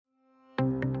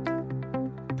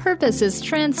purpose is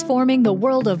transforming the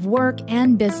world of work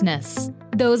and business.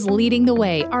 Those leading the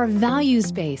way are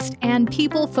values-based and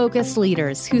people-focused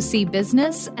leaders who see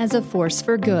business as a force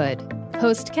for good.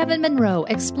 Host Kevin Monroe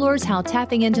explores how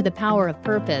tapping into the power of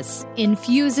purpose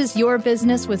infuses your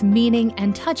business with meaning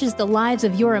and touches the lives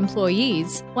of your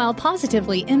employees while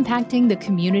positively impacting the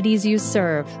communities you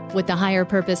serve. With the Higher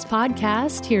Purpose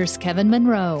Podcast, here's Kevin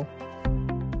Monroe.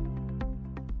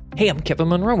 Hey, I'm Kevin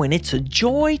Monroe, and it's a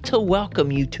joy to welcome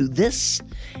you to this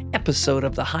episode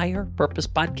of the Higher Purpose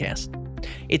Podcast.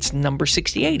 It's number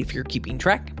 68 if you're keeping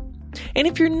track. And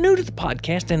if you're new to the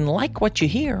podcast and like what you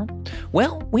hear,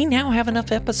 well, we now have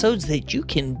enough episodes that you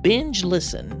can binge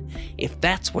listen if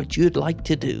that's what you'd like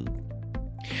to do.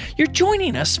 You're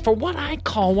joining us for what I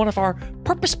call one of our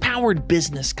purpose-powered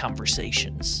business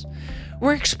conversations.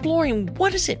 We're exploring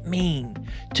what does it mean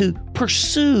to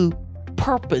pursue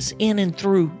purpose in and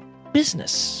through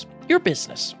business, your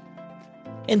business.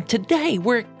 And today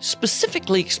we're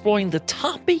specifically exploring the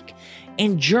topic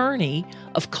and journey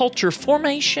of culture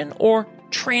formation or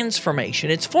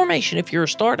transformation. It's formation if you're a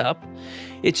startup.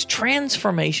 It's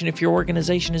transformation if your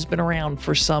organization has been around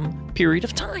for some period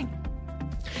of time.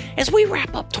 As we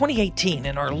wrap up 2018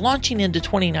 and are launching into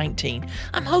 2019,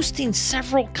 I'm hosting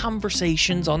several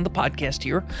conversations on the podcast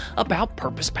here about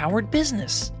purpose-powered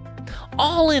business,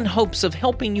 all in hopes of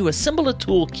helping you assemble a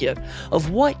toolkit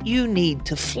of what you need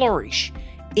to flourish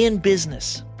in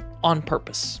business on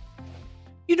purpose.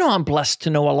 You know, I'm blessed to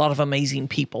know a lot of amazing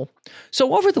people.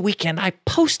 So over the weekend, I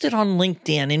posted on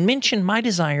LinkedIn and mentioned my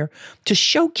desire to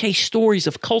showcase stories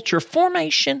of culture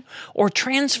formation or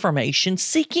transformation,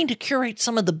 seeking to curate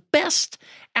some of the best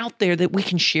out there that we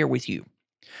can share with you.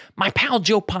 My pal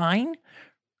Joe Pine,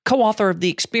 co-author of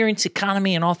The Experience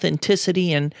Economy and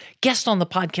Authenticity and guest on the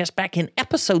podcast back in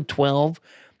episode 12,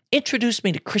 introduced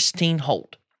me to Christine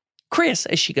Holt. Chris,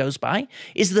 as she goes by,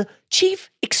 is the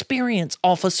Chief Experience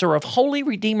Officer of Holy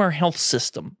Redeemer Health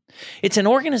System. It's an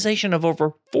organization of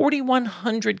over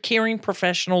 4,100 caring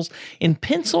professionals in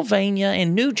Pennsylvania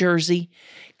and New Jersey,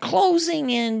 closing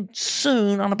in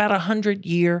soon on about a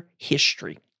 100-year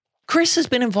history. Chris has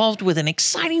been involved with an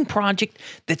exciting project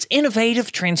that's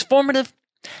innovative, transformative.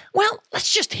 Well,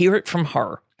 let's just hear it from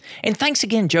her. And thanks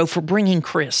again, Joe, for bringing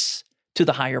Chris to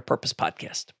the Higher Purpose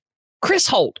Podcast. Chris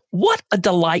Holt, what a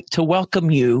delight to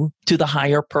welcome you to the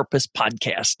Higher Purpose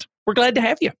Podcast. We're glad to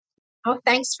have you. Oh,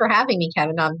 thanks for having me,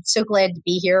 Kevin. I'm so glad to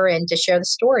be here and to share the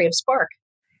story of Spark.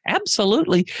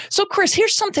 Absolutely. So, Chris,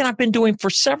 here's something I've been doing for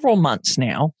several months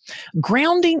now,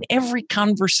 grounding every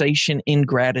conversation in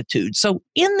gratitude. So,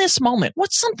 in this moment,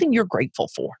 what's something you're grateful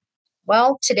for?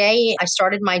 Well, today I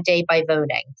started my day by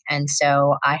voting. And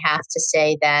so I have to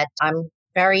say that I'm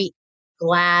very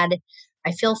glad.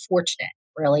 I feel fortunate,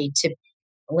 really, to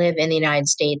live in the United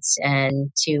States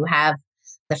and to have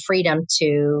the freedom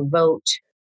to vote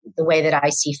the way that I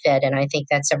see fit. And I think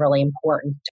that's a really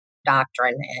important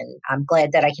doctrine. And I'm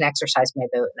glad that I can exercise my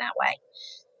vote in that way.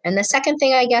 And the second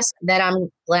thing, I guess, that I'm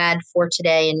glad for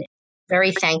today and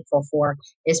very thankful for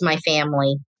is my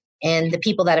family and the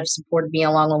people that have supported me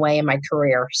along the way in my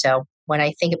career. So when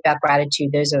I think about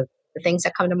gratitude, those are the things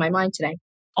that come to my mind today.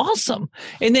 Awesome.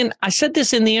 And then I said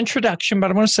this in the introduction,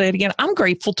 but I'm going to say it again. I'm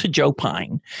grateful to Joe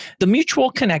Pine, the mutual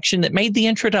connection that made the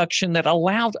introduction that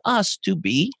allowed us to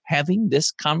be having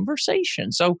this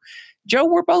conversation. So, Joe,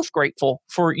 we're both grateful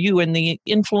for you and the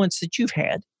influence that you've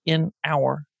had in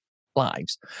our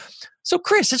lives. So,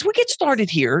 Chris, as we get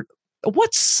started here,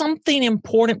 what's something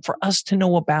important for us to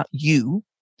know about you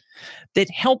that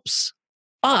helps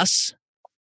us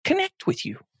connect with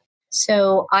you?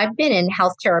 So I've been in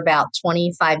healthcare about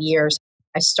 25 years.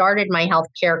 I started my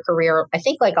healthcare career, I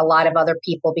think like a lot of other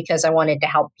people, because I wanted to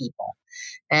help people.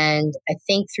 And I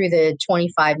think through the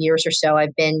 25 years or so,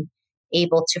 I've been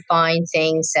able to find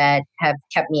things that have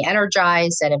kept me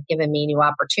energized, that have given me new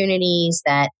opportunities,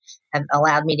 that have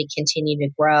allowed me to continue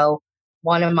to grow.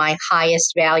 One of my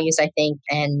highest values, I think,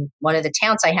 and one of the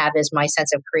talents I have is my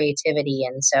sense of creativity.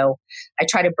 And so I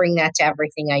try to bring that to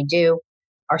everything I do.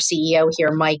 Our CEO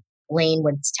here, Mike Lane,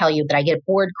 would tell you that I get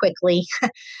bored quickly,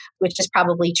 which is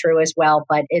probably true as well,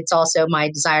 but it's also my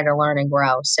desire to learn and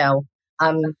grow. So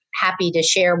I'm happy to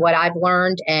share what I've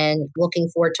learned and looking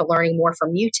forward to learning more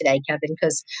from you today, Kevin,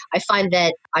 because I find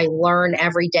that I learn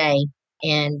every day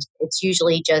and it's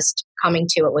usually just coming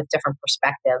to it with different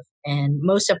perspective. And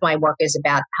most of my work is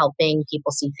about helping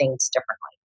people see things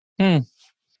differently.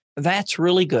 That's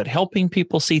really good. Helping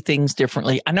people see things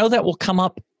differently. I know that will come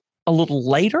up a little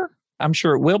later. I'm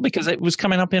sure it will because it was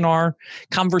coming up in our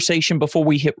conversation before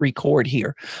we hit record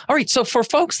here. All right. So for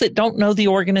folks that don't know the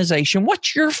organization,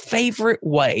 what's your favorite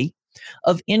way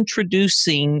of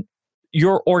introducing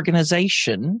your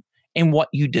organization and what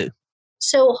you do.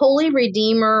 So Holy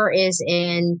Redeemer is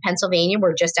in Pennsylvania.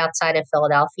 We're just outside of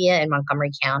Philadelphia in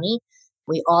Montgomery County.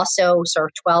 We also serve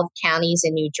 12 counties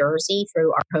in New Jersey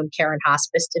through our home care and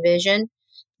hospice division.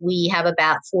 We have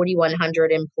about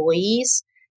 4,100 employees.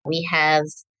 We have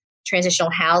transitional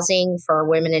housing for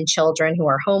women and children who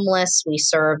are homeless. We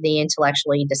serve the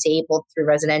intellectually disabled through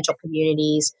residential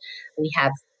communities. We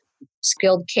have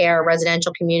skilled care,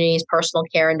 residential communities, personal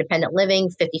care, independent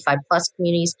living, 55 plus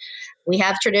communities. We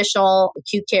have traditional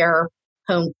acute care,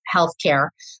 home health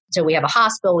care. So we have a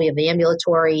hospital, we have the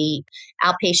ambulatory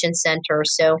outpatient center.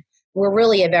 So we're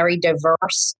really a very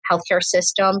diverse healthcare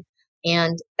system.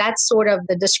 And that's sort of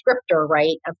the descriptor,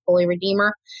 right, of Holy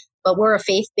Redeemer. But we're a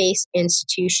faith-based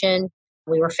institution.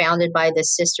 We were founded by the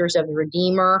Sisters of the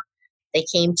Redeemer. They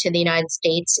came to the United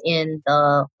States in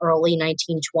the early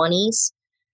 1920s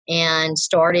and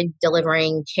started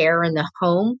delivering care in the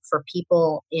home for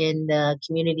people in the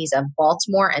communities of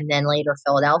Baltimore and then later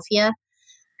Philadelphia.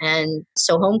 And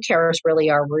so home care is really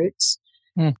our roots.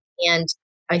 And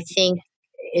I think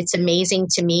it's amazing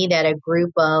to me that a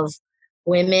group of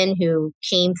women who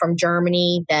came from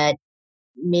Germany that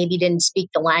maybe didn't speak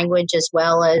the language as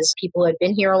well as people who had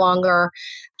been here longer,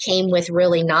 came with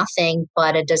really nothing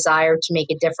but a desire to make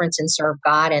a difference and serve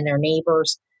God and their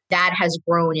neighbors. That has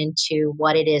grown into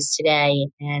what it is today.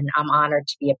 And I'm honored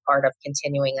to be a part of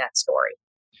continuing that story.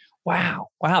 Wow.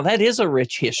 That is a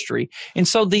rich history. And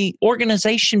so the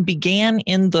organization began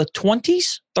in the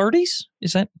 20s, 30s,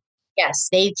 is that? Yes,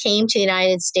 they came to the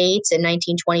United States in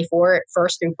 1924, at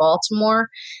first through Baltimore,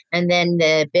 and then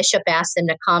the bishop asked them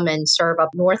to come and serve up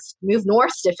north, move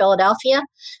north to Philadelphia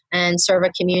and serve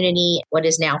a community, what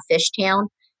is now Fishtown,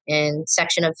 in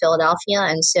section of Philadelphia.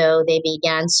 And so they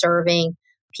began serving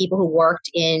people who worked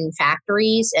in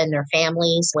factories and their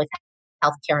families with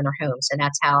healthcare in their homes. And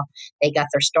that's how they got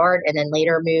their start. And then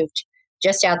later moved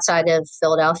just outside of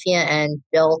Philadelphia and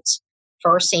built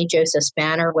first St. Joseph's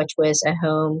Manor, which was a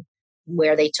home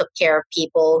where they took care of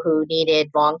people who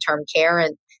needed long-term care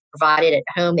and provided at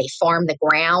home. They farmed the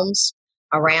grounds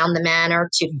around the manor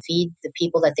to feed the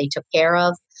people that they took care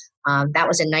of. That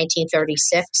was in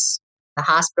 1936. The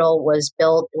hospital was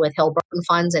built with Hill-Burton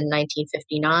funds in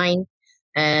 1959,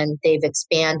 and they've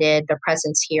expanded their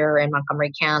presence here in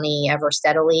Montgomery County ever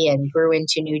steadily and grew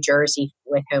into New Jersey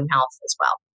with home health as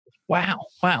well.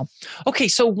 Wow. Okay,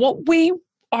 so what we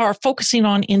are focusing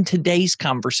on in today's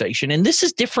conversation, and this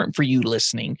is different for you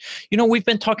listening. We've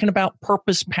been talking about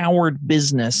purpose-powered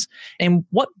business and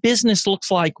what business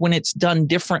looks like when it's done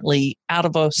differently out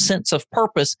of a sense of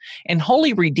purpose. And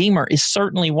Holy Redeemer is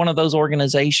certainly one of those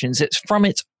organizations. It's from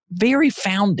its very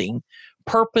founding,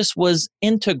 purpose was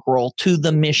integral to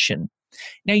the mission.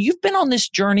 Now, you've been on this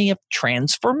journey of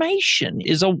transformation,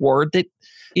 is a word that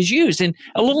is used. And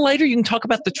a little later, you can talk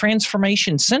about the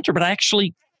Transformation Center, but I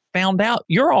actually found out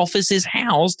your office is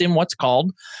housed in what's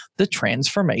called the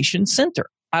Transformation Center.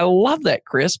 I love that,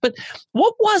 Chris. But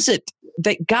what was it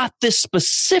that got this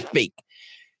specific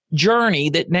journey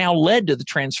that now led to the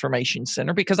Transformation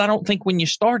Center? Because I don't think when you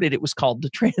started, it was called the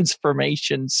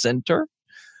Transformation Center.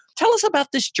 Tell us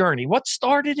about this journey. What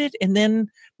started it? And then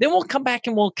we'll come back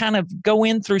and we'll kind of go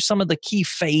in through some of the key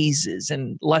phases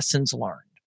and lessons learned.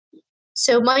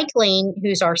 So Mike Lane,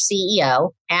 who's our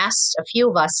CEO, asked a few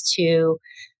of us to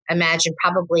imagine,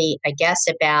 probably, I guess,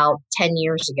 about 10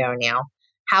 years ago now,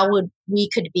 how we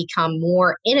could become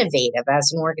more innovative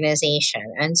as an organization.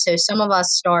 And so some of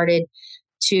us started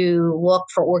to look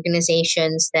for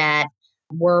organizations that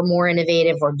were more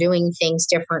innovative or doing things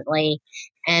differently.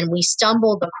 And we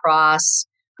stumbled across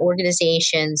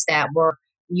organizations that were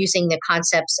using the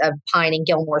concepts of Pine and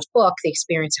Gilmore's book, The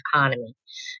Experience Economy.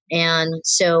 And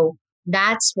so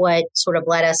that's what sort of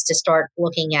led us to start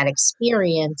looking at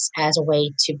experience as a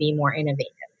way to be more innovative.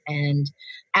 And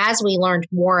as we learned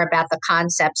more about the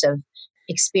concepts of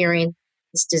experience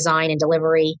design and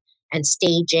delivery and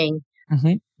staging,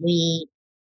 we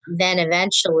then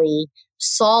eventually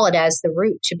saw it as the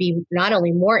route to be not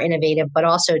only more innovative, but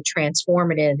also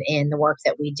transformative in the work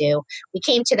that we do. We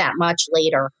came to that much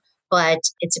later, but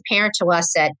it's apparent to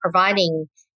us that providing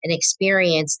an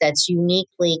experience that's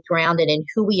uniquely grounded in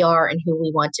who we are and who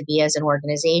we want to be as an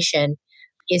organization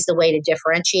is the way to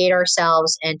differentiate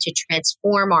ourselves and to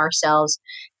transform ourselves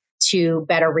to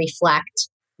better reflect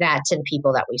that to the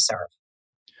people that we serve.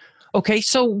 Okay,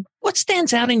 so what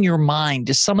stands out in your mind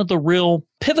is some of the real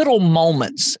pivotal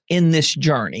moments in this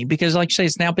journey? Because like you say,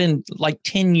 it's now been like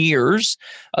 10 years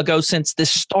ago since this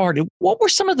started. What were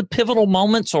some of the pivotal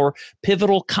moments or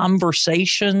pivotal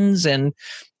conversations and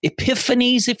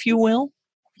epiphanies, if you will?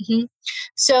 Mhm.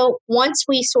 So once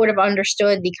we sort of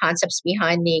understood the concepts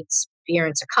behind the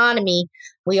experience economy,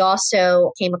 we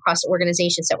also came across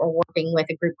organizations that were working with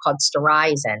a group called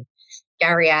Storizon.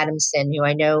 Gary Adamson, who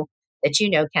I know that you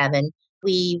know, Kevin.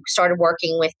 We started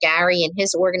working with Gary and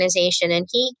his organization, and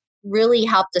he really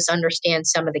helped us understand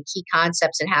some of the key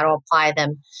concepts and how to apply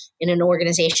them in an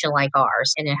organization like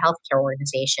ours, in a healthcare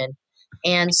organization.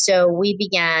 And so we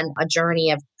began a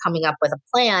journey of coming up with a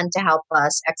plan to help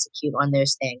us execute on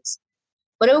those things.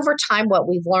 But over time, what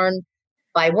we've learned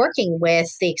by working with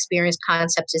the experience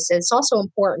concepts is it's also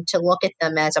important to look at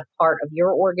them as a part of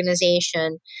your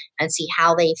organization and see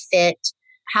how they fit.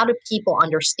 How do people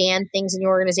understand things in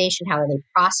your organization? How do they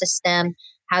process them?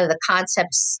 How do the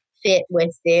concepts fit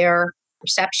with their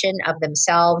perception of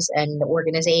themselves and the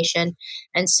organization?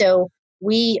 And so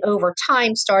we, over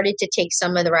time, started to take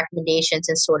some of the recommendations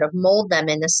and sort of mold them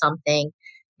into something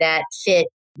that fit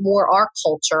more our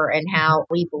culture and how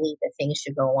we believe that things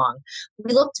should go along.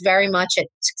 We looked very much at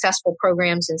successful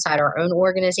programs inside our own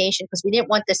organization because we didn't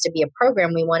want this to be a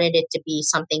program. We wanted it to be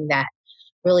something that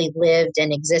really lived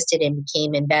and existed and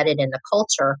became embedded in the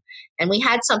culture. And we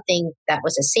had something that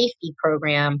was a safety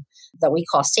program that we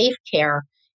call Safe Care,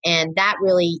 and that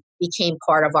really became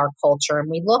part of our culture. And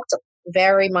we looked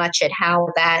very much at how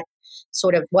that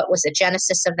sort of, what was the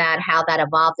genesis of that, how that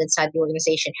evolved inside the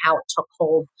organization, how it took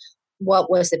hold, what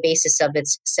was the basis of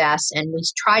its success. And we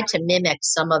tried to mimic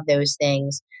some of those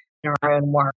things in our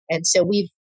own work. And so we've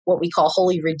what we call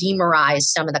wholly redeemerized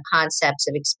some of the concepts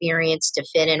of experience to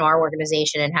fit in our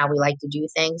organization and how we like to do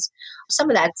things.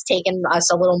 Some of that's taken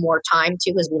us a little more time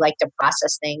too, because we like to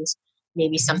process things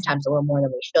maybe sometimes a little more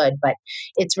than we should, but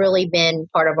it's really been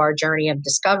part of our journey of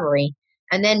discovery.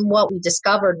 And then what we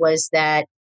discovered was that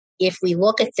if we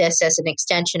look at this as an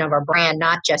extension of our brand,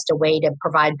 not just a way to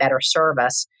provide better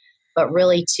service, but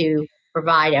really to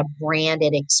provide a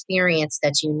branded experience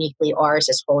that's uniquely ours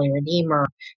as Holy Redeemer,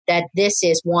 that this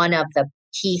is one of the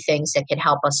key things that can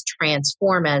help us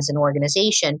transform as an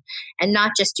organization and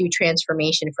not just do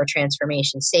transformation for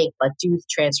transformation's sake, but do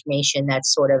transformation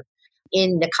that's sort of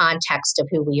in the context of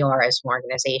who we are as an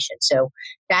organization. So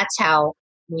that's how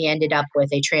we ended up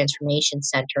with a transformation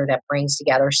center that brings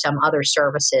together some other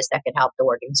services that could help the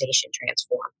organization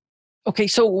transform. Okay,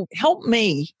 so help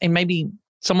me and maybe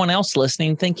someone else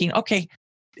listening thinking, okay,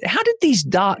 how did these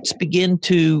dots begin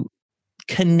to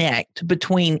connect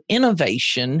between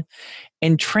innovation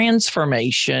and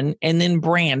transformation and then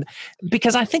brand?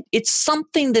 Because I think it's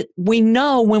something that we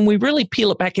know when we really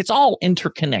peel it back, it's all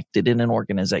interconnected in an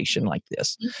organization like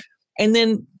this. And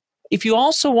then if you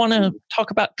also want to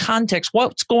talk about context,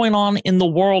 what's going on in the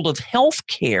world of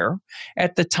healthcare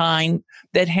at the time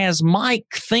that has Mike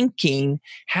thinking,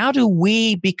 how do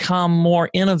we become more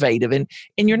innovative? And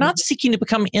you're not seeking to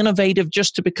become innovative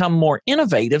just to become more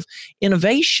innovative.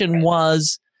 Innovation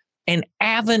was an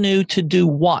avenue to do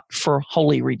what for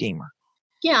Holy Redeemer?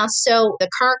 Yeah, so the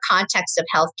current context of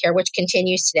healthcare, which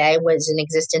continues today, was in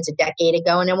existence a decade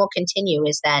ago, and it will continue,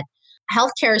 is that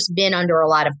healthcare has been under a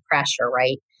lot of pressure,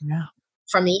 right? Yeah.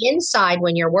 From the inside,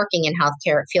 when you're working in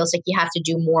healthcare, it feels like you have to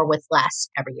do more with less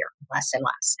every year, less and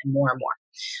less, and more.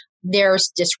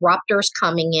 There's disruptors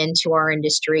coming into our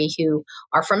industry who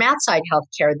are from outside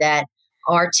healthcare that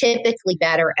are typically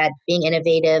better at being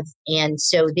innovative. And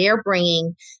so they're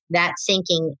bringing that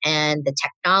thinking and the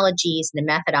technologies and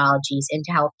the methodologies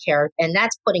into healthcare. And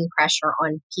that's putting pressure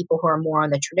on people who are more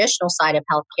on the traditional side of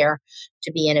healthcare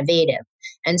to be innovative.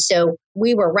 And so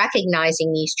we were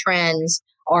recognizing these trends.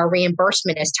 Our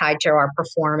reimbursement is tied to our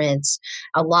performance.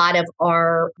 A lot of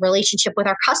our relationship with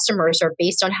our customers are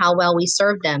based on how well we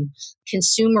serve them.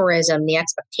 Consumerism, the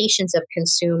expectations of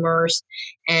consumers,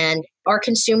 and our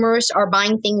consumers are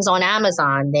buying things on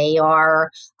Amazon. They are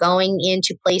going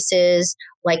into places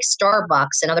like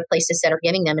Starbucks and other places that are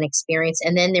giving them an experience.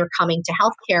 And then they're coming to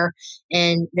healthcare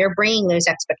and they're bringing those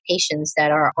expectations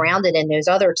that are grounded in those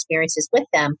other experiences with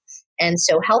them. And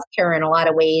so healthcare in a lot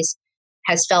of ways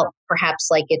has felt perhaps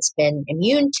like it's been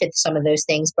immune to some of those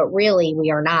things, but really we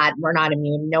are not. We're not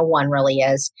immune. No one really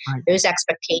is. Right. Those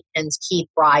expectations keep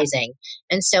rising.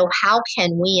 And so how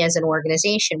can we as an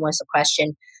organization, was the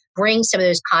question, bring some of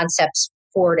those concepts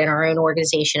forward in our own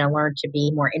organization and learn to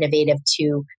be more innovative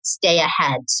to stay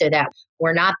ahead so that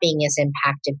we're not being as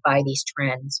impacted by these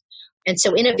trends. And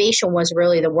so innovation was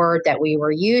really the word that we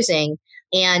were using.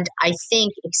 And I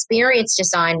think experience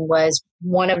design was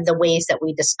one of the ways that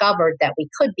we discovered that we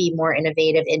could be more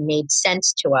innovative and made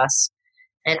sense to us.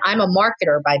 And I'm a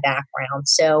marketer by background.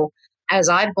 So as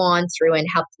I've gone through and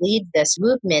helped lead this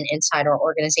movement inside our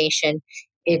organization,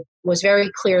 it was very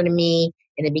clear to me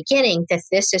in the beginning that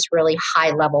this is really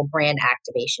high level brand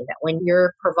activation, that when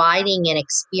you're providing an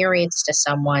experience to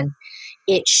someone,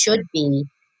 it should be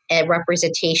a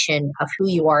representation of who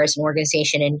you are as an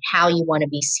organization and how you want to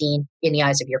be seen in the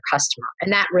eyes of your customer.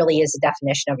 And that really is the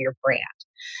definition of your brand.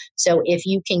 So if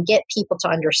you can get people to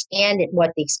understand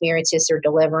what the experiences they're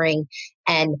delivering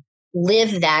and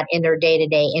live that in their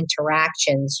day-to-day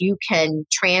interactions, you can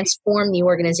transform the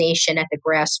organization at the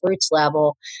grassroots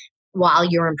level while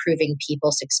you're improving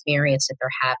people's experience that they're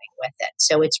having with it.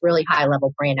 So it's really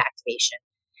high-level brand activation.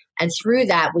 And through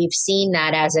that, we've seen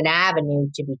that as an avenue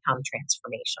to become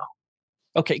transformational.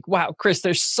 Okay. Wow, Chris,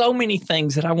 there's so many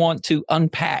things that I want to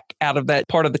unpack out of that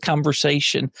part of the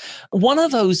conversation. One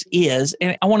of those is,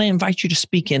 and I want to invite you to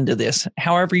speak into this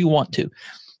however you want to,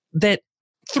 that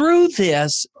through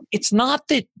this, it's not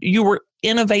that you were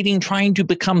innovating, trying to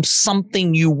become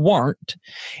something you weren't.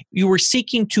 You were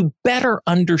seeking to better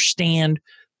understand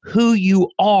who you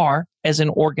are as an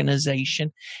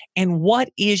organization and what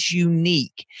is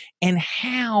unique and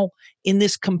how in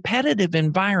this competitive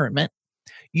environment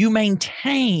you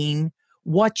maintain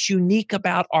what's unique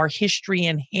about our history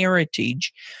and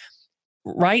heritage,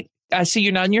 right? I see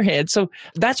you nodding your head. So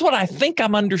that's what I think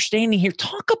I'm understanding here.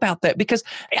 Talk about that, because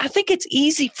I think it's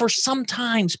easy for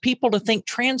sometimes people to think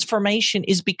transformation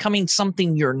is becoming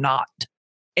something you're not.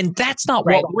 And that's not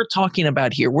Right. what we're talking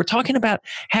about here. We're talking about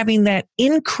having that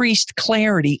increased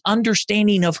clarity,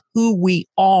 understanding of who we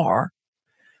are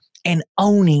and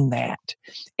owning that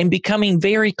and becoming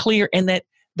very clear. And that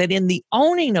in the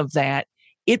owning of that,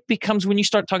 it becomes, when you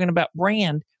start talking about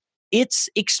brand, it's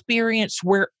experience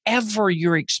wherever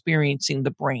you're experiencing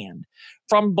the brand,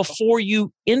 from before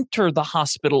you enter the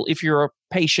hospital, if you're a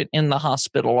patient in the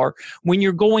hospital, or when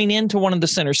you're going into one of the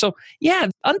centers. So yeah,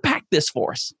 unpack this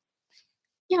for us.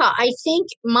 Yeah, I think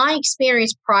my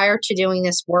experience prior to doing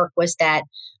this work was that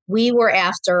we were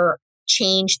after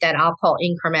change that I'll call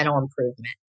incremental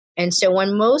improvement. And so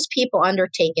when most people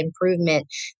undertake improvement,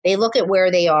 they look at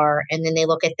where they are and then they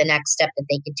look at the next step that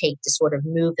they can take to sort of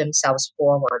move themselves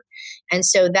forward. And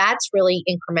so that's really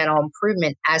incremental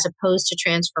improvement as opposed to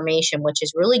transformation, which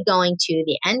is really going to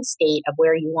the end state of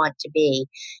where you want to be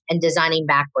and designing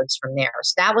backwards from there.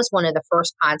 So that was one of the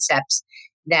first concepts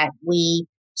that we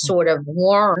sort of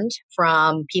learned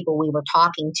from people we were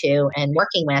talking to and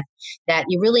working with, that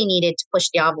you really needed to push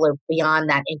the envelope beyond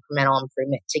that incremental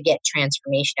improvement to get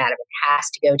transformation out of it. It has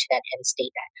to go to that end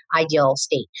state, that ideal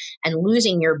state. And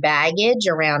losing your baggage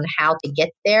around how to get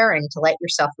there and to let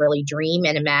yourself really dream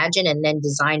and imagine and then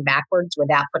design backwards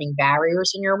without putting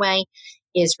barriers in your way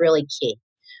is really key.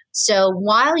 So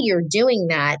while you're doing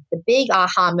that, the big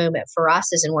aha moment for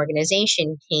us as an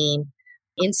organization came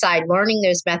inside learning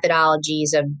those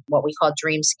methodologies of what we call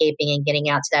dreamscaping and getting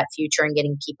out to that future and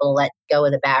getting people to let go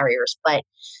of the barriers. But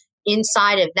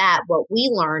inside of that, what we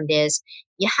learned is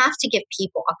you have to give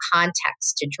people a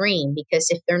context to dream, because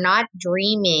if they're not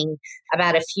dreaming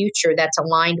about a future that's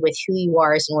aligned with who you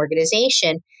are as an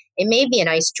organization, it may be a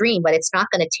nice dream, but it's not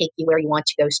going to take you where you want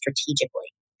to go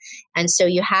strategically. And so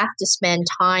you have to spend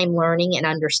time learning and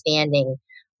understanding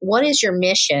what is your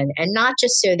mission, and not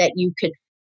just so that you could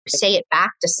say it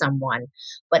back to someone,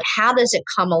 but how does it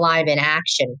come alive in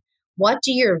action? What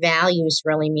do your values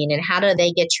really mean, and how do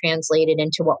they get translated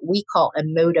into what we call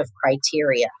emotive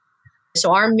criteria?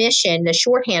 So our mission, the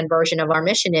shorthand version of our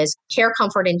mission, is care,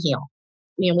 comfort, and heal.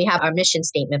 We have our mission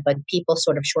statement, but people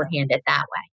sort of shorthand it that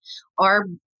way. Our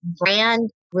brand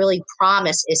really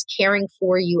promise is caring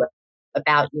for you,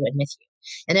 about you, and with you.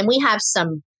 And then we have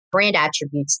some brand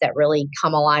attributes that really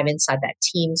come alive inside that: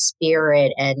 team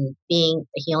spirit and being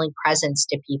a healing presence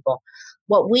to people.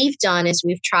 What we've done is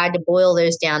we've tried to boil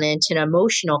those down into an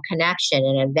emotional connection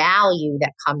and a value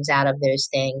that comes out of those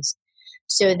things,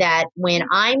 so that when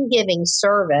I'm giving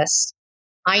service,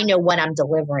 I know what I'm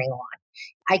delivering on.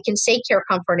 I can say care,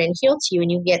 comfort, and heal to you, and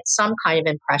you get some kind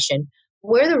of impression.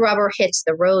 Where the rubber hits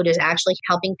the road is actually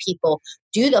helping people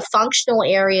do the functional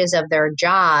areas of their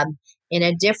job in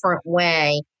a different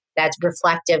way that's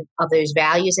reflective of those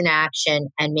values in action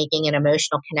and making an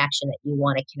emotional connection that you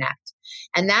want to connect.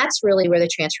 And that's really where the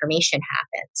transformation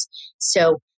happens.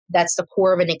 So that's the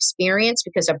core of an experience,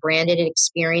 because a branded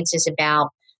experience is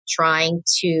about trying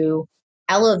to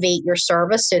elevate your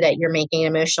service so that you're making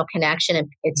an emotional connection, and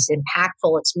it's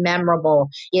impactful, it's memorable,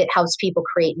 it helps people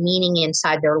create meaning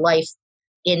inside their life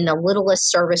in the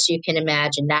littlest service you can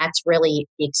imagine. That's really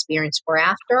the experience we're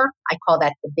after. I call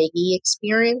that the Big E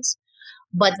experience.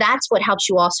 But that's what helps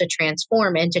you also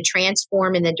transform. And to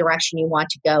transform in the direction you want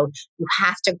to go, you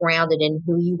have to ground it in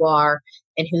who you are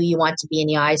and who you want to be in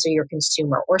the eyes of your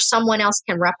consumer. Or someone else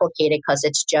can replicate it because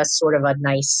it's just sort of a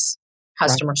nice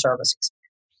customer service experience.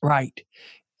 Right.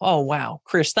 Oh, wow.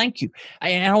 Chris, thank you.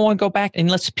 And I want to go back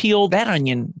and let's peel that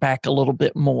onion back a little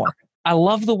bit more. I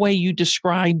love the way you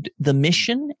described the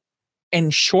mission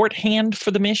and shorthand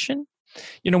for the mission.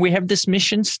 We have this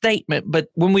mission statement, but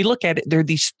when we look at it, there are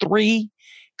these three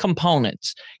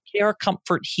components: care,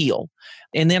 comfort, heal.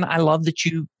 And then I love that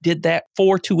you did that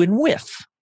for, to, and with.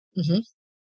 Mm-hmm.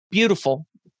 Beautiful.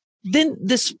 Then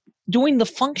this doing the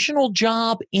functional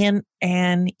job in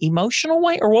an emotional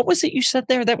way, or what was it you said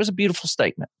there? That was a beautiful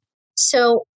statement.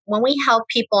 So when we help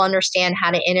people understand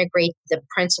how to integrate the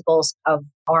principles of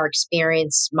our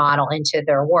experience model into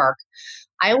their work,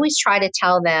 I always try to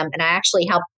tell them, and I actually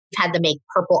had them make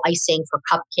purple icing for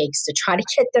cupcakes to try to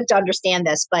get them to understand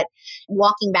this. But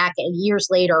walking back years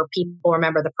later, people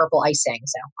remember the purple icing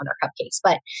on their cupcakes.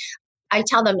 But I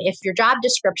tell them, if your job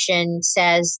description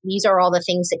says these are all the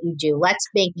things that you do, let's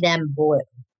make them blue.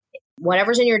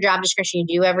 Whatever's in your job description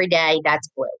you do every day, that's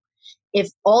blue. If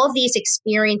all of these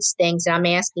experience things that I'm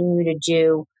asking you to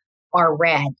do are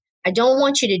red, I don't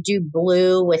want you to do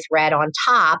blue with red on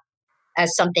top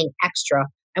as something extra.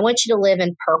 I want you to live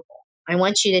in purple. I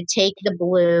want you to take the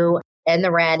blue and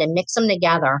the red and mix them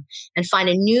together and find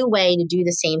a new way to do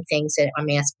the same things that I'm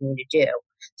asking you to do.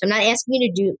 So I'm not asking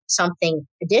you to do something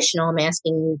additional. I'm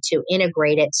asking you to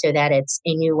integrate it so that it's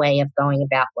a new way of going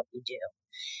about what you do.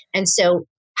 And so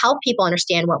help people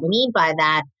understand what we mean by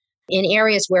that. In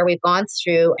areas where we've gone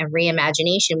through a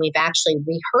reimagination, we've actually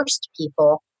rehearsed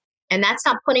people. And that's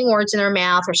not putting words in their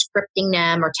mouth or scripting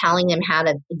them or telling them how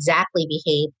to exactly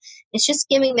behave. It's just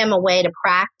giving them a way to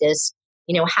practice,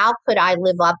 how could I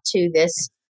live up to this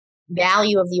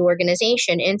value of the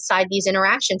organization inside these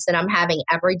interactions that I'm having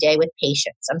every day with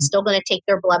patients. I'm still going to take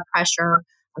their blood pressure.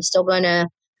 I'm still going to,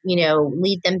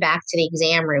 lead them back to the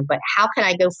exam room. But how can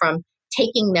I go from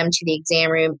taking them to the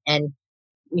exam room and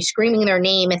screaming their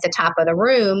name at the top of the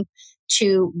room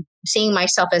to seeing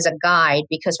myself as a guide?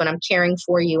 Because when I'm caring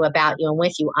for you, about you, and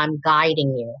with you, I'm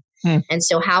guiding you. And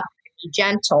so how can I be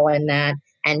gentle in that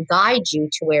and guide you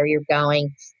to where you're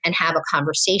going and have a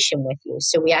conversation with you?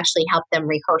 So we actually help them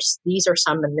rehearse. These are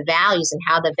some of the values and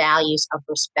how the values of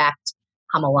respect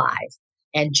come alive,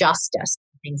 and justice,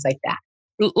 things like that.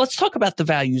 Let's talk about the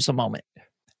values a moment.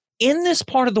 In this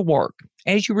part of the work,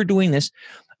 as you were doing this,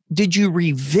 did you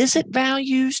revisit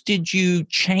values? Did you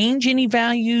change any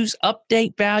values,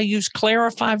 update values,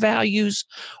 clarify values,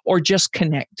 or just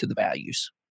connect to the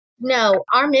values? No,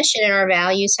 our mission and our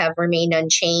values have remained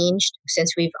unchanged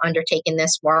since we've undertaken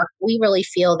this work. We really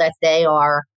feel that they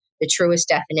are the truest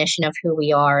definition of who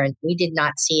we are, and we did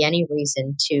not see any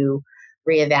reason to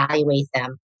reevaluate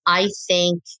them. I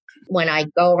think when I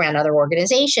go around other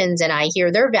organizations and I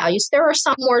hear their values, there are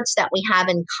some words that we have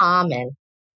in common,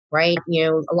 right?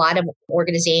 A lot of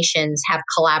organizations have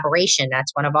collaboration.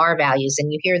 That's one of our values,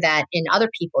 and you hear that in other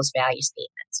people's value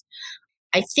statements.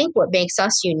 I think what makes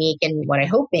us unique, and what I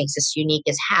hope makes us unique,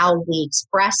 is how we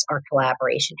express our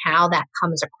collaboration, how that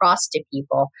comes across to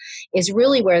people is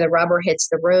really where the rubber hits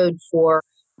the road for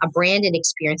a branded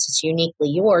experience that's uniquely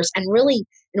yours. And really,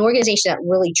 an organization that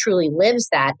really truly lives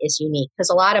that is unique, because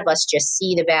a lot of us just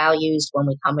see the values when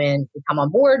we come on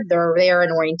board. They're there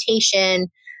in orientation.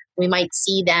 We might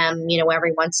see them,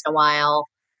 every once in a while.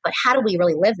 But how do we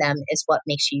really live them is what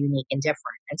makes you unique and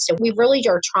different. And so we really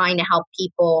are trying to help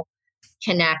people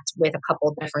connect with a couple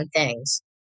of different things.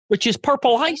 Which is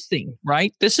purple icing,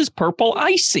 right? This is purple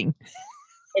icing.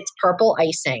 It's purple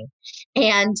icing.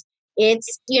 And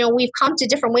it's, we've come to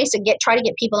different ways to try to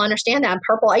get people to understand that. And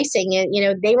purple icing,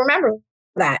 they remember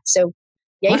that. So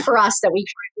yay for us that we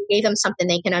gave them something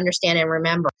they can understand and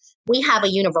remember. We have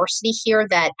a university here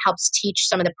that helps teach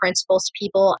some of the principles to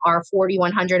people. Our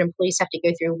 4,100 employees have to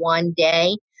go through 1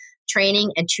 day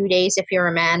training and 2 days if you're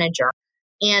a manager.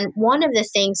 And one of the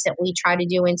things that we try to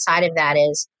do inside of that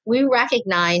is we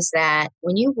recognize that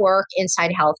when you work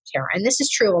inside healthcare, and this is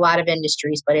true of a lot of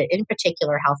industries, but in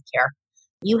particular healthcare,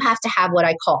 you have to have what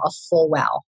I call a full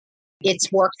well.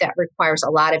 It's work that requires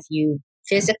a lot of you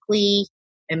physically,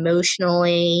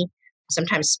 emotionally,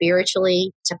 sometimes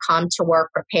spiritually, to come to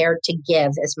work prepared to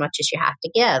give as much as you have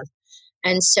to give.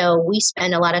 And so we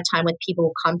spend a lot of time with people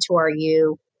who come to our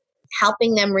U,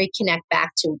 helping them reconnect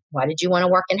back to, why did you want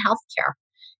to work in healthcare?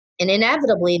 And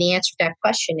inevitably, the answer to that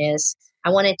question is, I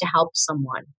wanted to help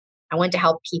someone. I wanted to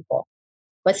help people.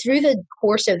 But through the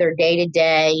course of their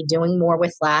day-to-day, doing more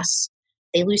with less,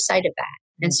 they lose sight of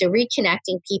that. And so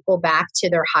reconnecting people back to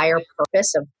their higher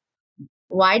purpose of,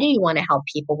 why do you want to help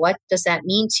people? What does that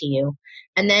mean to you?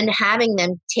 And then having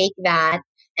them take that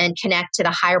and connect to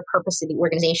the higher purpose of the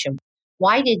organization.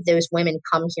 Why did those women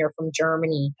come here from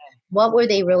Germany? What were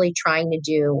they really trying to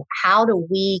do? How do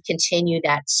we continue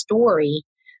that story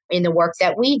in the work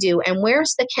that we do? And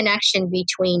where's the connection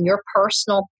between your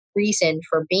personal reason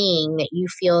for being that you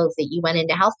feel that you went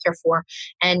into healthcare for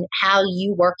and how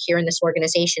you work here in this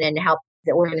organization and help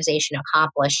the organization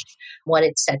accomplish what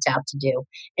it sets out to do?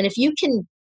 And if you can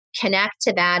connect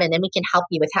to that, and then we can help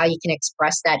you with how you can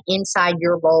express that inside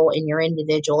your role in your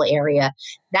individual area,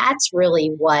 that's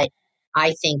really what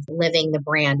I think living the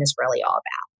brand is really all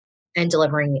about, and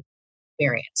delivering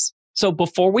experience. So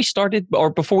before we started, or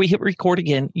before we hit record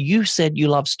again, you said you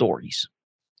love stories.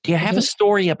 Do you have a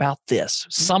story about this?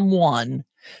 Someone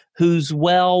whose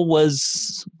well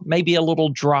was maybe a little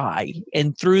dry,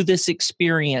 and through this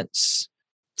experience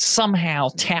somehow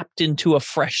tapped into a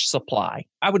fresh supply?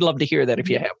 I would love to hear that if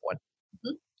you have one.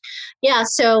 Yeah,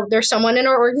 so there's someone in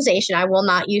our organization, I will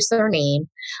not use their name,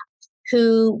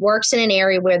 who works in an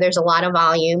area where there's a lot of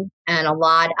volume and a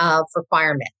lot of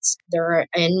requirements. They're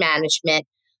in management.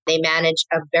 They manage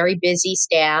a very busy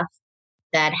staff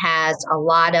that has a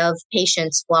lot of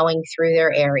patients flowing through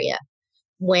their area.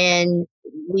 When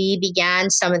we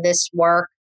began some of this work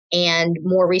and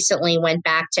more recently went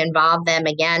back to involve them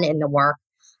again in the work,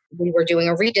 we were doing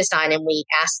a redesign and we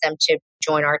asked them to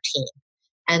join our team.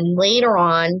 And later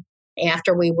on,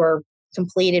 after we were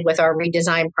completed with our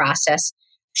redesign process,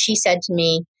 she said to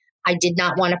me, I did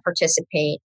not want to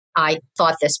participate. I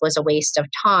thought this was a waste of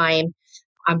time.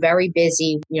 I'm very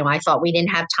busy. I thought we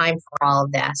didn't have time for all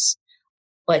of this.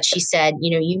 But she said,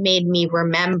 you made me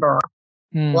remember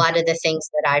a lot of the things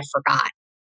that I forgot.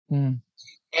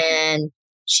 And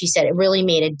she said it really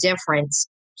made a difference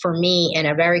for me in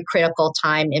a very critical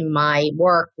time in my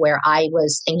work where I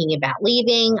was thinking about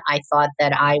leaving. I thought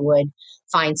that I would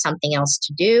find something else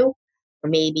to do, or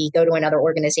maybe go to another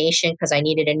organization because I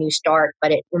needed a new start.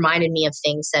 But it reminded me of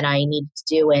things that I needed to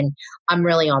do, and I'm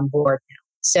really on board now.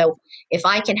 So if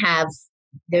I can have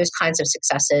those kinds of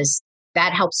successes,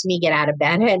 that helps me get out of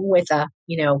bed and with a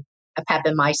pep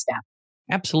in my step.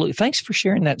 Absolutely. Thanks for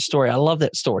sharing that story. I love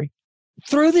that story.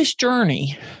 Through this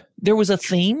journey, there was a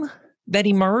theme that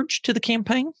emerged to the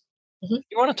campaign. You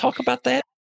want to talk about that?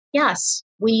 Yes.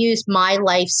 We used my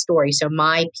life story. So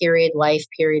my period, life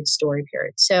period, story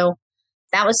period. So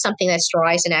that was something that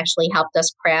Streisand actually helped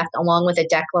us craft, along with a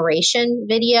declaration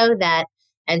video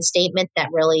and statement that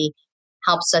really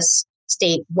helps us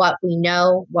state what we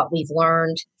know, what we've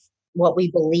learned, what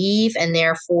we believe, and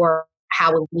therefore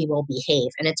how we will behave.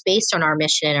 And it's based on our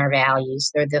mission and our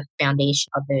values. They're the foundation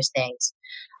of those things.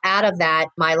 Out of that,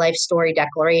 my life story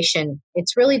declaration,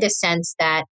 it's really the sense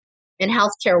that in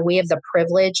healthcare, we have the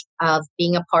privilege of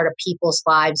being a part of people's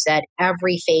lives at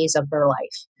every phase of their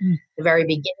life, the very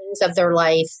beginnings of their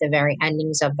life, the very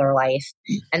endings of their life.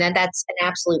 And then that's an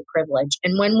absolute privilege.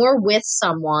 And when we're with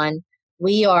someone,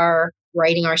 we are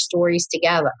writing our stories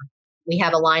together. We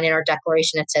have a line in our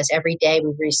declaration that says, every day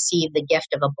we receive the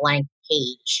gift of a blank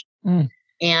page.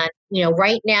 And,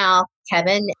 right now,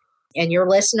 Kevin and your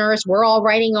listeners, we're all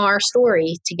writing our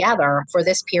story together for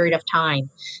this period of time.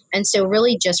 And so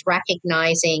really just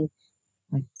recognizing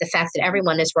the fact that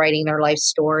everyone is writing their life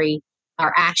story.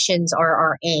 Our actions are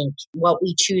our ink. What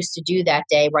we choose to do that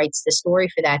day writes the story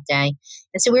for that day.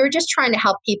 And so we were just trying to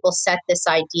help people set this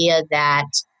idea that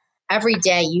every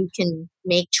day you can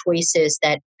make choices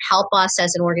that help us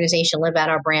as an organization live out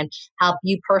our brand, help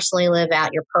you personally live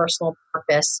out your personal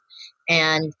purpose.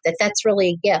 And that's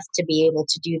really a gift to be able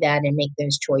to do that and make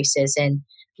those choices. And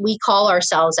we call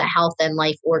ourselves a health and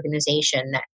life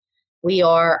organization, that we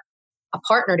are a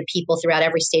partner to people throughout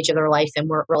every stage of their life. And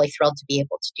we're really thrilled to be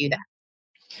able to do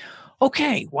that.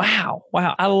 Okay. Wow.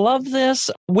 I love this.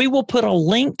 We will put a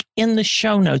link in the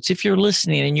show notes if you're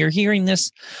listening and you're hearing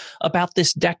this about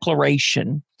this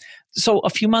declaration. So a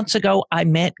few months ago, I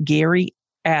met Gary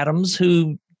Adams,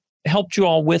 who helped you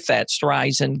all with that,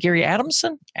 Streisand. Gary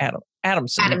Adamson?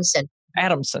 Adamson.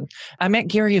 I met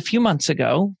Gary a few months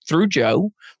ago through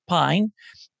Joe Pine,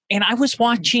 and I was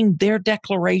watching their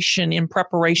declaration in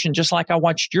preparation, just like I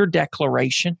watched your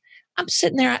declaration. I'm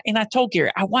sitting there and I told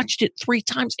Gary, I watched it 3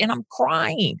 times and I'm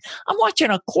crying. I'm watching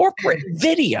a corporate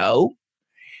video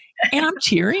and I'm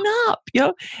tearing up,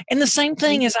 And the same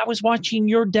thing as I was watching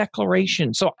your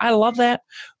declaration. So I love that.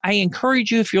 I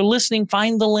encourage you, if you're listening,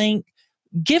 find the link,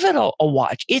 give it a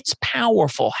watch. It's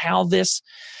powerful how this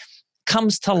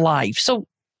comes to life. So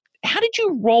how did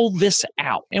you roll this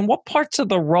out, and what parts of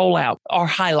the rollout are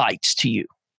highlights to you?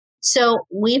 So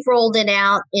we've rolled it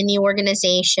out in the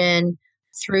organization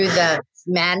through the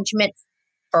management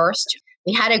first.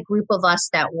 We had a group of us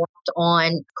that worked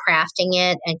on crafting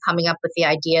it and coming up with the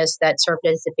ideas that served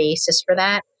as the basis for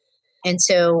that. And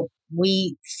so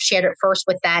we shared it first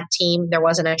with that team. There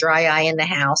wasn't a dry eye in the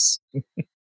house.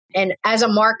 And as a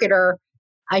marketer,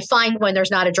 I find when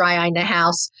there's not a dry eye in the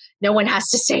house, no one has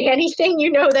to say anything.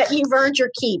 You know that you've earned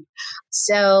your keep.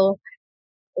 So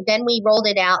then we rolled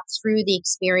it out through the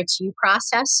Experience You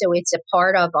process. So it's a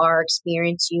part of our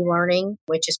Experience You learning,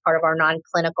 which is part of our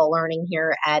non-clinical learning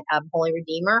here at Holy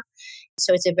Redeemer.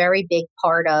 So it's a very big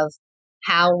part of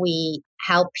how we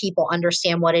help people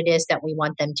understand what it is that we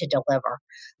want them to deliver.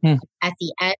 At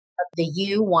the end of the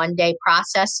You 1 day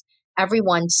process,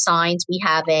 everyone signs. We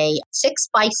have a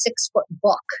 6-by-6-foot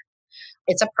book.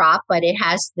 It's a prop, but it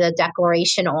has the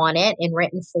declaration on it in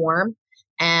written form.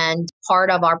 And part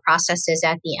of our process is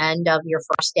at the end of your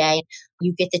first day,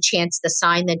 you get the chance to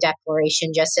sign the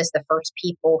declaration just as the first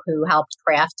people who helped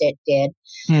craft it did.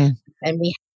 And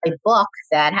we have a book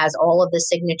that has all of the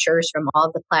signatures from all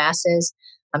of the classes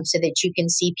so that you can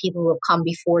see people who have come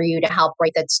before you to help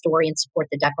write that story and support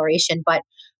the declaration. But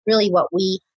really what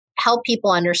we help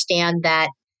people understand that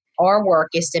our work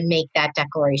is to make that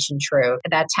declaration true.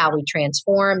 That's how we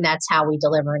transform. That's how we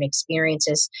deliver an experience,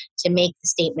 is to make the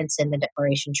statements in the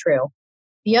declaration true.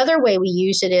 The other way we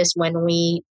use it is when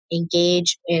we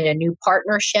engage in a new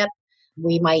partnership.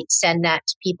 We might send that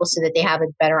to people so that they have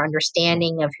a better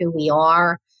understanding of who we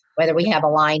are, whether we have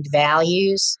aligned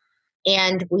values.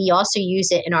 And we also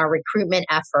use it in our recruitment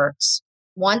efforts.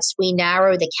 Once we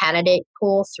narrow the candidate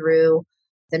pool through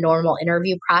the normal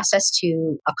interview process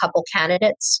to a couple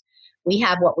candidates, we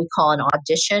have what we call an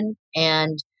audition.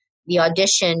 And the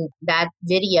audition, that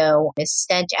video is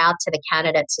sent out to the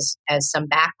candidates as some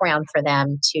background for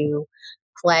them to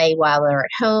play while they're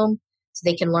at home, so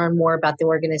they can learn more about the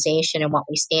organization and what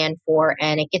we stand for.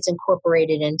 And it gets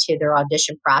incorporated into their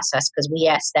audition process because we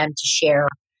ask them to share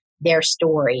their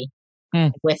story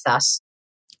with us.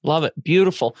 Love it.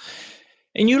 Beautiful.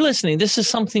 And you listening, this is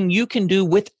something you can do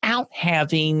without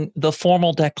having the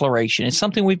formal declaration. It's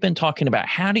something we've been talking about.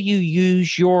 How do you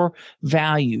use your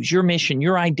values, your mission,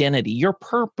 your identity, your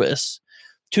purpose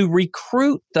to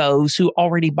recruit those who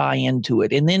already buy into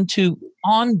it, and then to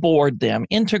onboard them,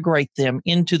 integrate them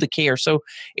into the care? So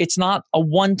it's not a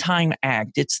one-time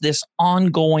act. It's this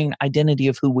ongoing identity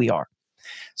of who we are.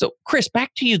 So Chris,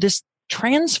 back to you. This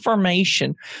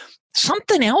transformation,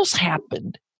 something else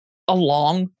happened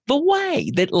along the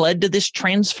way that led to this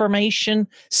transformation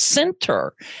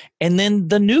center and then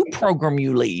the new program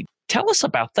you lead. Tell us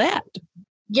about that.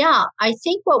 Yeah, I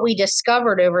think what we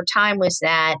discovered over time was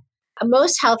that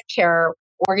most healthcare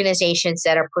organizations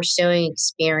that are pursuing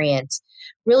experience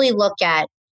really look at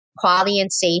quality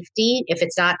and safety. If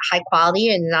it's not high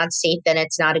quality and not safe, then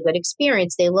it's not a good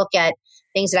experience. They look at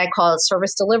things that I call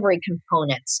service delivery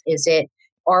components.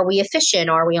 Are we efficient?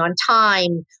 Are we on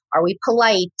time? Are we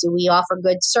polite? Do we offer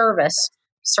good service?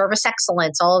 Service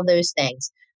excellence, all of those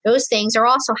things. Those things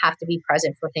also have to be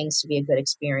present for things to be a good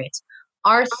experience.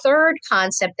 Our third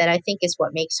concept that I think is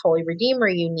what makes Holy Redeemer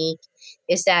unique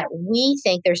is that we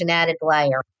think there's an added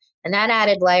layer. And that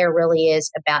added layer really is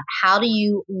about how do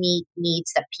you meet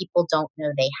needs that people don't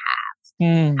know they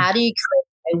have? How do you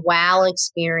create a wow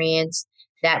experience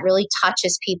that really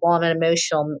touches people on an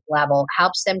emotional level,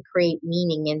 helps them create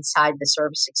meaning inside the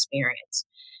service experience?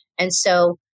 And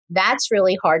so that's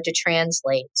really hard to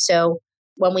translate. So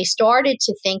when we started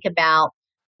to think about,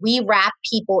 we wrap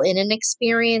people in an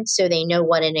experience so they know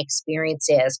what an experience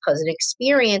is, because an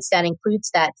experience that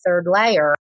includes that third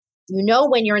layer, you know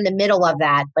when you're in the middle of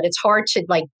that, but it's hard to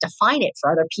define it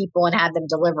for other people and have them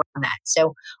deliver on that.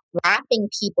 So wrapping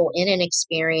people in an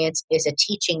experience is a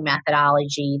teaching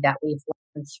methodology that we've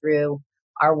learned through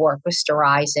our work with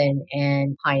Storizon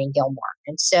and Pine and Gilmore.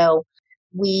 And so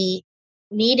we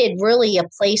needed really a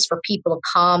place for people to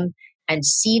come and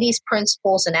see these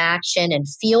principles in action and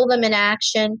feel them in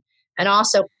action, and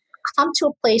also come to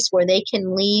a place where they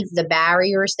can leave the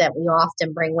barriers that we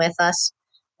often bring with us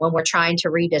when we're trying to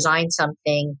redesign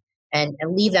something and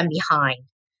leave them behind.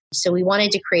 So we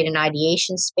wanted to create an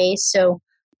ideation space. So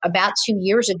about 2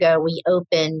 years ago, we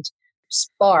opened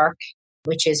Spark,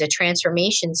 which is a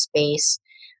transformation space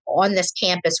on this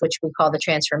campus, which we call the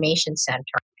Transformation Center.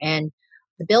 And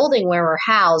the building where we're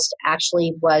housed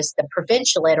actually was the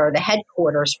provincialate or the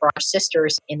headquarters for our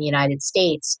sisters in the United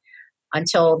States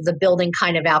until the building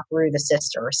kind of outgrew the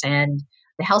sisters. And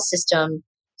the health system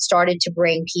started to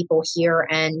bring people here,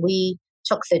 and we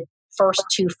took the first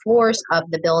 2 floors of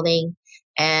the building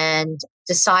and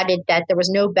decided that there was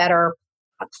no better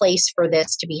place for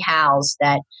this to be housed,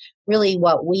 that really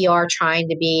what we are trying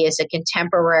to be is a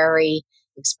contemporary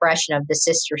expression of the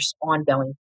sisters'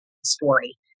 ongoing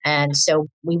story. And so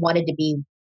we wanted to be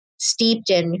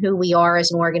steeped in who we are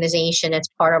as an organization as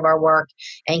part of our work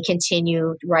and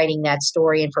continue writing that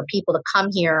story, and for people to come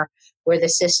here where the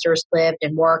sisters lived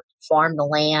and worked, farmed the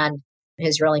land,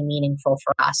 is really meaningful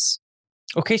for us.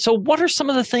 Okay, so what are some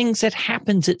of the things that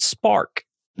happens at Spark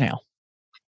now?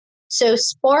 So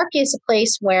Spark is a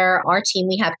place where our team,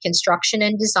 we have construction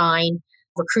and design,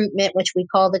 recruitment, which we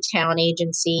call the talent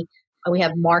agency. We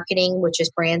have marketing, which is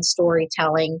brand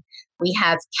storytelling. We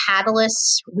have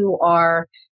catalysts, who are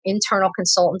internal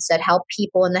consultants that help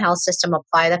people in the health system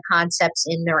apply the concepts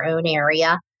in their own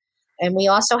area. And we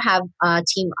also have a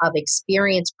team of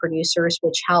experienced producers,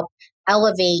 which help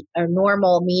elevate our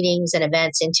normal meetings and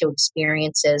events into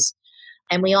experiences.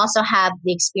 And we also have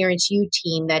the Experience You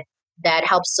team that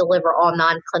helps deliver all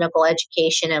non-clinical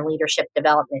education and leadership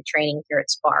development training here at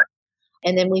Spark.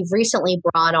 And then we've recently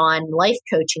brought on life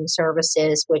coaching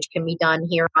services, which can be done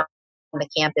here on the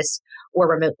campus or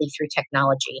remotely through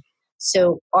technology.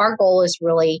 So our goal is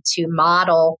really to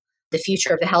model the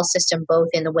future of the health system, both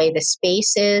in the way the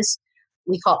space is,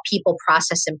 we call it people,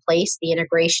 process, and place, the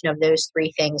integration of those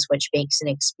three things, which makes an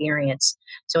experience.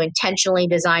 So intentionally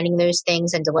designing those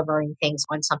things and delivering things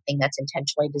on something that's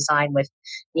intentionally designed with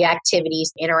the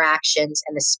activities, interactions,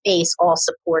 and the space all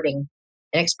supporting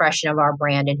an expression of our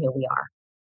brand and who we are.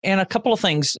 And a couple of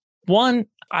things. One,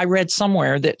 I read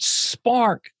somewhere that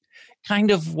Spark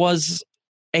kind of was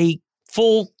a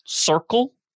full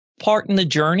circle part in the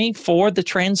journey for the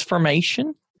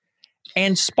transformation.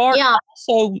 And Spark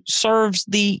also serves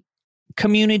the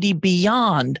community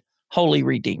beyond Holy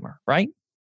Redeemer, right?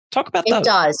 Talk about that. It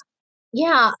does.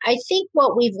 Yeah, I think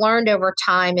what we've learned over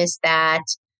time is that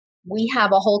we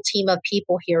have a whole team of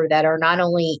people here that are not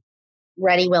only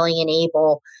ready, willing, and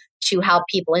able to help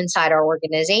people inside our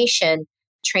organization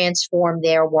transform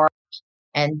their work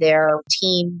and their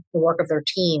team, the work of their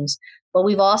teams, but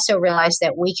we've also realized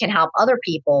that we can help other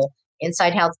people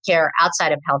inside healthcare,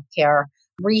 outside of healthcare,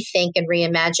 rethink and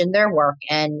reimagine their work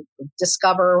and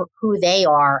discover who they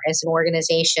are as an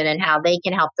organization and how they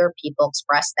can help their people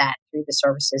express that through the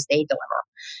services they deliver.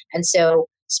 And so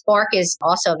Spark is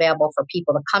also available for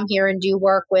people to come here and do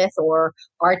work with, or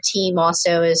our team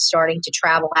also is starting to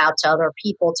travel out to other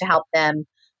people to help them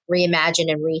reimagine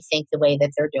and rethink the way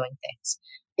that they're doing things.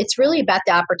 It's really about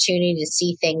the opportunity to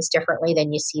see things differently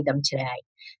than you see them today,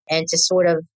 and to sort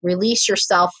of release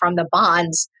yourself from the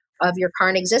bonds of your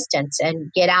current existence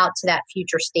and get out to that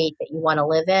future state that you want to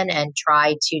live in and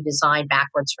try to design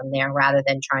backwards from there rather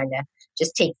than trying to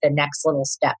just take the next little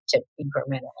step to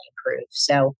incrementally improve.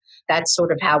 So that's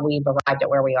sort of how we've arrived at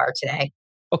where we are today.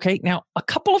 Okay. Now, a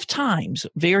couple of times,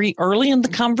 very early in the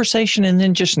conversation and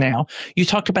then just now, you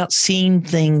talked about seeing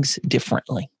things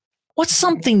differently. What's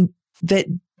something that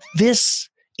this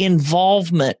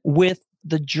involvement with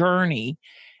the journey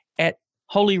at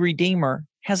Holy Redeemer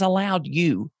has allowed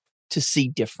you to see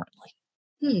differently?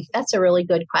 That's a really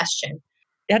good question.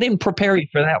 I didn't prepare you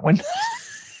for that one.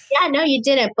 Yeah, no, you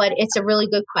didn't, but it's a really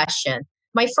good question.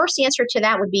 My first answer to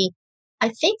that would be, I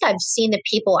think I've seen the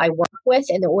people I work with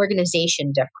and the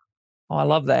organization different. Oh, I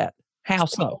love that. How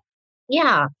so?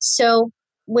 Yeah. So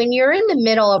when you're in the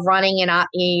middle of running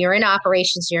you're in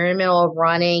operations, you're in the middle of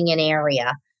running an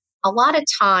area, a lot of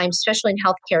times, especially in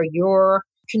healthcare, your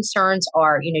concerns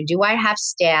are, do I have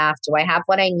staff? Do I have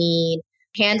what I need?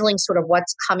 Handling sort of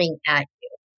what's coming at you.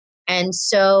 And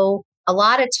so a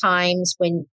lot of times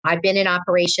when I've been in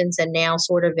operations and now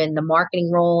sort of in the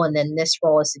marketing role and then this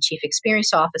role as the chief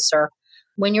experience officer,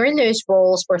 when you're in those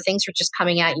roles where things are just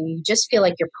coming at you, you just feel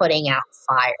like you're putting out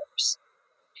fires.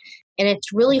 And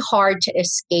it's really hard to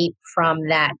escape from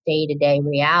that day-to-day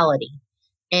reality.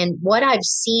 And what I've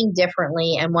seen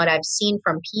differently and what I've seen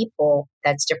from people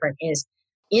that's different is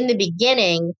in the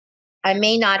beginning, I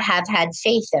may not have had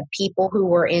faith that people who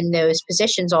were in those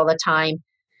positions all the time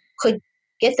could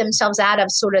get themselves out of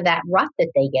sort of that rut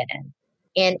that they get in.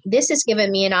 And this has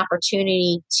given me an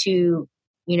opportunity to,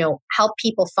 help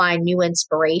people find new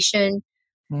inspiration,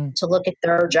 to look at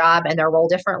their job and their role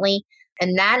differently.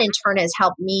 And that in turn has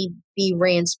helped me be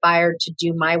re-inspired to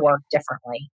do my work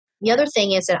differently. The other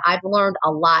thing is that I've learned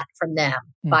a lot from them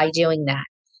by doing that.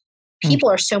 People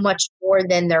are so much more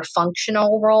than their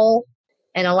functional role.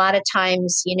 And a lot of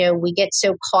times, we get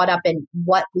so caught up in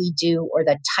what we do or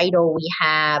the title we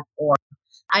have, or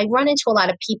I run into a lot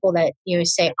of people that,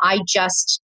 say, I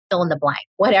just fill in the blank,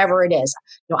 whatever it is.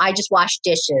 I just wash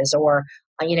dishes, or,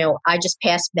 I just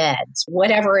pass meds,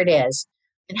 whatever it is.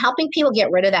 And helping people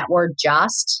get rid of that word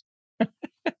just,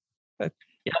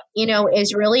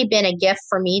 has really been a gift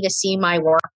for me to see my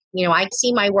work. I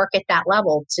see my work at that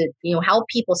level to, help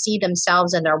people see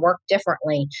themselves and their work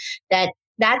differently.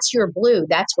 That's your blue.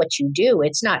 That's what you do.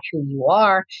 It's not who you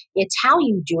are. It's how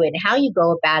you do it and how you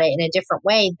go about it in a different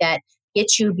way that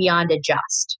gets you beyond a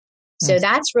just. So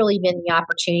that's really been the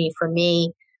opportunity for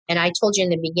me And I told you in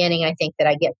the beginning, I think that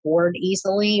I get bored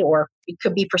easily, or it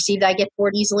could be perceived that I get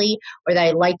bored easily, or that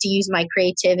I like to use my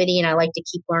creativity and I like to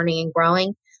keep learning and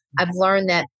growing. I've learned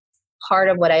that part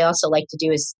of what I also like to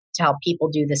do is to help people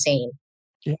do the same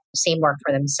work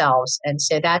for themselves. And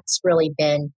so that's really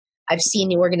been, I've seen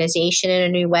the organization in a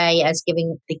new way as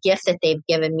giving the gift that they've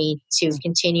given me to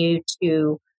continue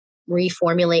to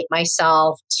reformulate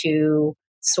myself, to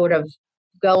sort of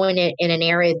go in an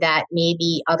area that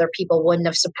maybe other people wouldn't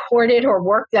have supported, or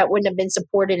work that wouldn't have been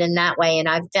supported in that way. And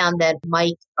I've found that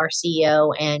Mike, our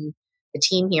CEO, and the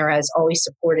team here has always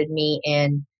supported me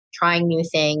in trying new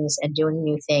things and doing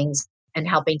new things and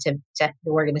helping to set the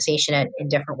organization in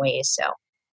different ways. So,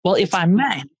 well, if I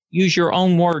may use your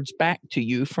own words back to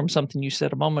you from something you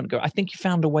said a moment ago, I think you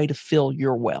found a way to fill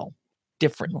your well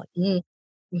differently.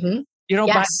 Mm-hmm. You know,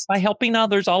 yes. by helping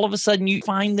others, all of a sudden you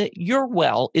find that your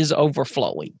well is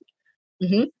overflowing.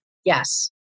 Mm-hmm.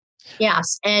 Yes.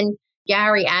 Yes. And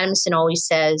Gary Adamson always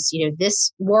says,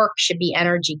 this work should be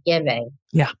energy giving.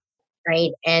 Yeah.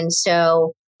 Right. And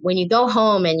so when you go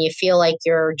home and you feel like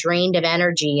you're drained of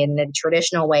energy in the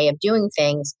traditional way of doing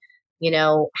things,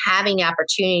 having the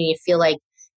opportunity to feel like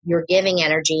you're giving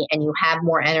energy and you have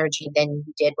more energy than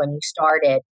you did when you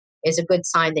started is a good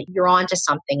sign that you're onto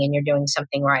something and you're doing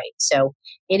something right. So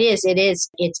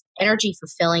it's energy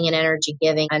fulfilling and energy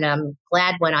giving. And I'm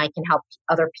glad when I can help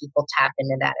other people tap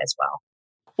into that as well.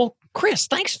 Well, Chris,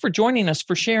 thanks for joining us,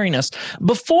 for sharing us.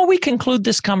 Before we conclude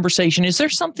this conversation, is there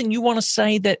something you want to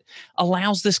say that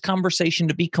allows this conversation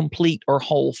to be complete or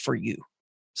whole for you?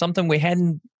 Something we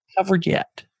hadn't covered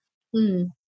yet?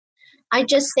 I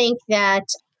just think that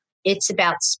it's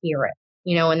about spirit,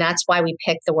 and that's why we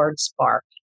picked the word spark.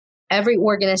 Every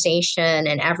organization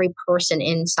and every person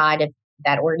inside of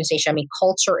that organization,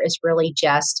 culture is really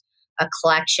just a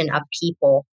collection of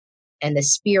people and the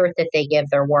spirit that they give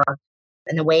their work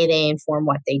and the way they inform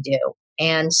what they do.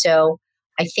 And so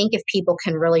I think if people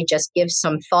can really just give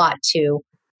some thought to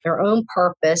their own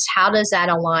purpose, how does that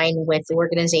align with the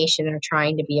organization they're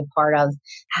trying to be a part of?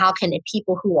 How can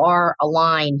people who are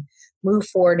aligned move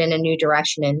forward in a new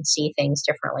direction and see things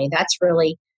differently? That's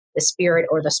really the spirit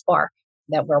or the spark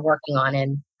that we're working on.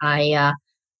 And I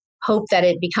hope that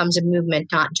it becomes a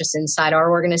movement, not just inside our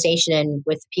organization and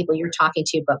with people you're talking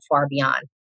to, but far beyond.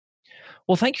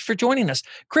 Well, thank you for joining us.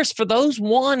 Chris, for those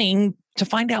wanting to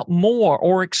find out more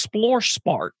or explore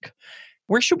Spark,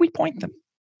 where should we point them?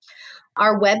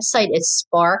 Our website is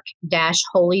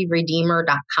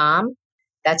spark-holyredeemer.com.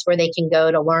 That's where they can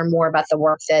go to learn more about the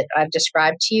work that I've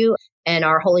described to you. And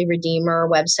our Holy Redeemer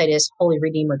website is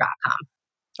holyredeemer.com.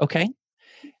 Okay.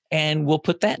 And we'll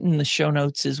put that in the show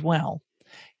notes as well.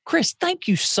 Chris, thank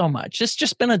you so much. It's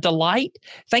just been a delight.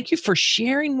 Thank you for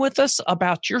sharing with us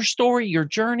about your story, your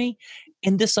journey,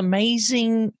 and this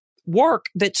amazing work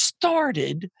that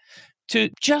started to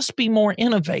just be more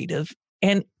innovative.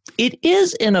 And it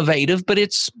is innovative, but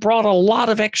it's brought a lot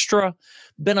of extra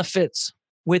benefits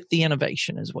with the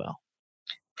innovation as well.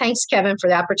 Thanks, Kevin, for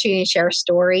the opportunity to share a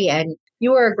story. And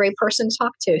you are a great person to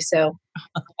talk to. So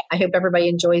I hope everybody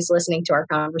enjoys listening to our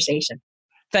conversation.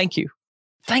 Thank you.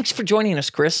 Thanks for joining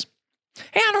us, Chris.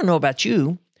 Hey, I don't know about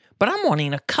you, but I'm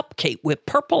wanting a cupcake with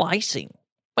purple icing.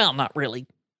 Well, not really,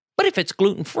 but if it's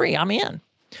gluten-free, I'm in.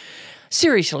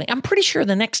 Seriously, I'm pretty sure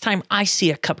the next time I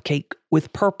see a cupcake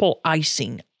with purple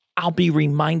icing, I'll be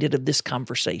reminded of this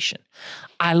conversation.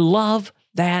 I love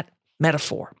that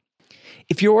metaphor.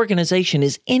 If your organization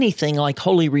is anything like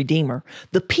Holy Redeemer,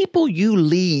 the people you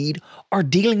lead are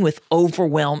dealing with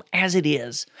overwhelm as it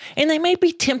is, and they may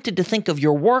be tempted to think of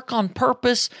your work on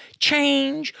purpose,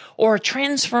 change, or a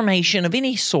transformation of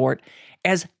any sort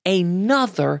as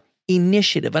another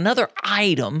initiative, another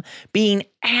item being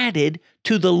added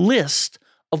to the list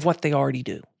of what they already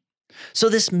do. So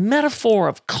this metaphor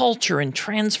of culture and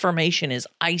transformation as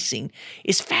icing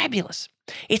is fabulous.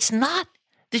 It's not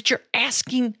that you're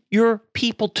asking your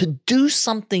people to do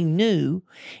something new.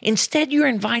 Instead, you're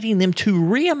inviting them to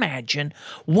reimagine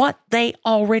what they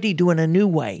already do in a new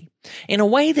way, in a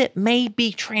way that may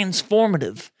be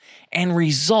transformative and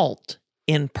result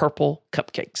in purple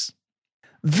cupcakes.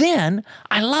 Then,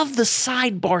 I love the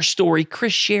sidebar story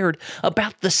Chris shared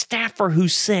about the staffer who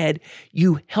said,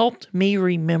 "You helped me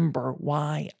remember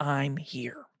why I'm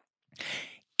here."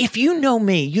 If you know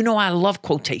me, you know I love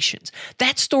quotations.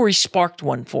 That story sparked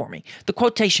one for me. The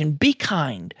quotation, "Be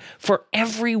kind, for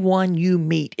everyone you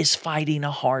meet is fighting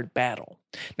a hard battle."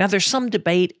 Now, there's some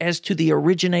debate as to the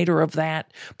originator of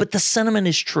that, but the sentiment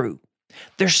is true.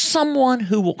 There's someone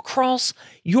who will cross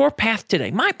your path today,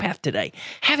 my path today,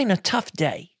 having a tough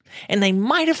day, and they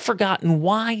might have forgotten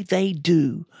why they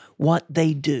do what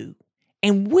they do.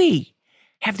 And we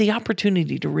have the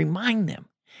opportunity to remind them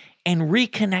and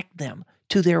reconnect them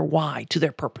to their why, to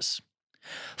their purpose.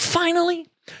 Finally,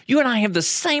 you and I have the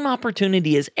same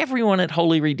opportunity as everyone at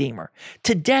Holy Redeemer.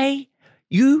 Today,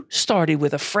 you started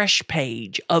with a fresh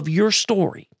page of your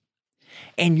story,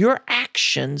 and your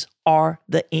actions are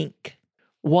the ink.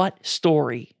 What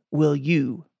story will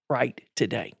you write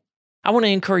today? I want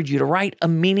to encourage you to write a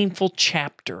meaningful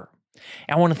chapter.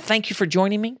 I want to thank you for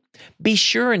joining me. Be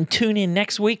sure and tune in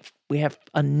next week. We have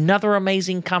another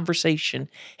amazing conversation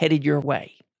headed your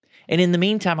way. And in the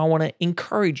meantime, I want to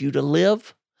encourage you to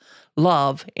live,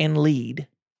 love, and lead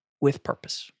with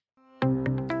purpose.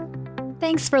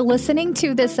 Thanks for listening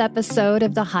to this episode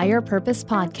of the Higher Purpose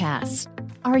Podcast.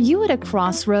 Are you at a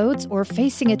crossroads or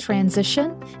facing a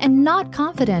transition and not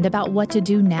confident about what to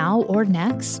do now or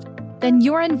next? Then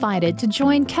you're invited to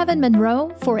join Kevin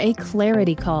Monroe for a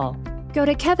clarity call. Go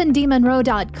to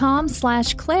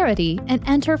KevinDMonroe.com/clarity and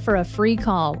enter for a free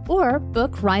call or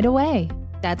book right away.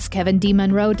 That's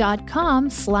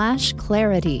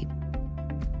KevinDMonroe.com/clarity.